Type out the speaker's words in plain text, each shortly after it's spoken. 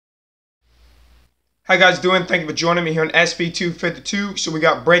How you guys doing? Thank you for joining me here on SV252. So we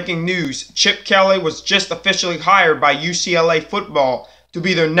got breaking news. Chip Kelly was just officially hired by UCLA football to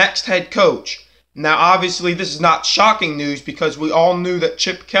be their next head coach. Now obviously this is not shocking news because we all knew that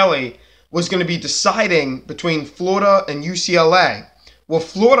Chip Kelly was going to be deciding between Florida and UCLA. Well,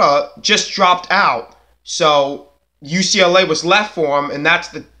 Florida just dropped out, so UCLA was left for him, and that's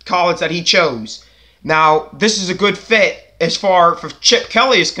the college that he chose. Now this is a good fit as far for Chip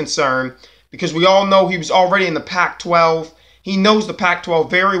Kelly is concerned, because we all know he was already in the Pac-12. He knows the Pac-12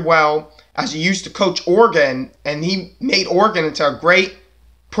 very well, as he used to coach Oregon, and he made Oregon into a great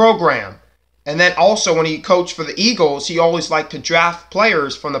program. And then also when he coached for the Eagles, he always liked to draft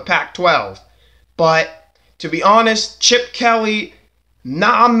players from the Pac-12. But to be honest, Chip Kelly,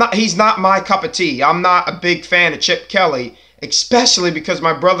 he's not my cup of tea. I'm not a big fan of Chip Kelly, especially because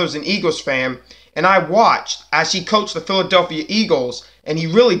my brother's an Eagles fan, and I watched as he coached the Philadelphia Eagles, and he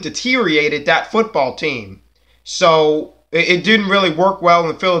really deteriorated that football team. So it didn't really work well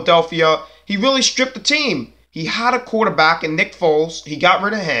in Philadelphia. He really stripped the team. He had a quarterback in Nick Foles. He got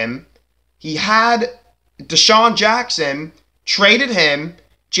rid of him. He had Deshaun Jackson, traded him.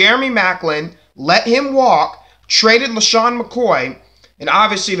 Jeremy Maclin let him walk, traded LaShawn McCoy. And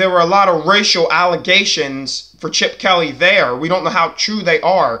obviously there were a lot of racial allegations for Chip Kelly there. We don't know how true they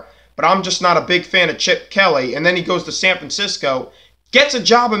are, but I'm just not a big fan of Chip Kelly. And then he goes to San Francisco, gets a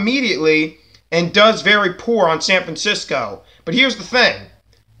job immediately, and does very poor on San Francisco. But here's the thing.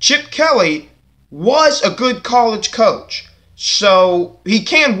 Chip Kelly was a good college coach, so he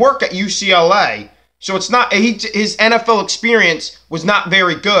can work at UCLA. So it's not his NFL experience was not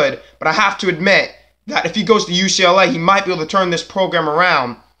very good, but I have to admit that if he goes to UCLA, he might be able to turn this program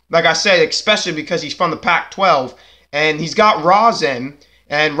around. Like I said, especially because he's from the Pac-12, and he's got Rosen,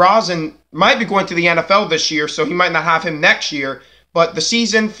 and Rosen might be going to the NFL this year, so he might not have him next year. But the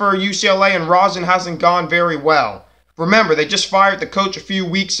season for UCLA and Rosen hasn't gone very well. Remember, they just fired the coach a few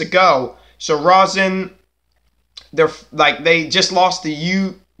weeks ago. So Rosen, they just lost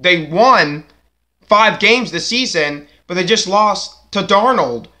they won 5 games this season, but they just lost to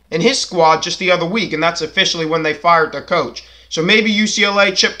Darnold and his squad just the other week, and that's officially when they fired their coach. So maybe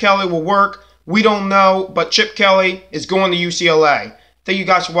UCLA, Chip Kelly will work. We don't know, but Chip Kelly is going to UCLA. Thank you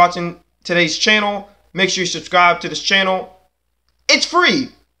guys for watching today's channel. Make sure you subscribe to this channel. It's free.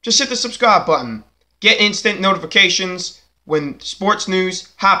 Just hit the subscribe button. Get instant notifications when sports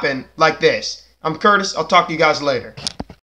news happen like this. I'm Curtis. I'll talk to you guys later.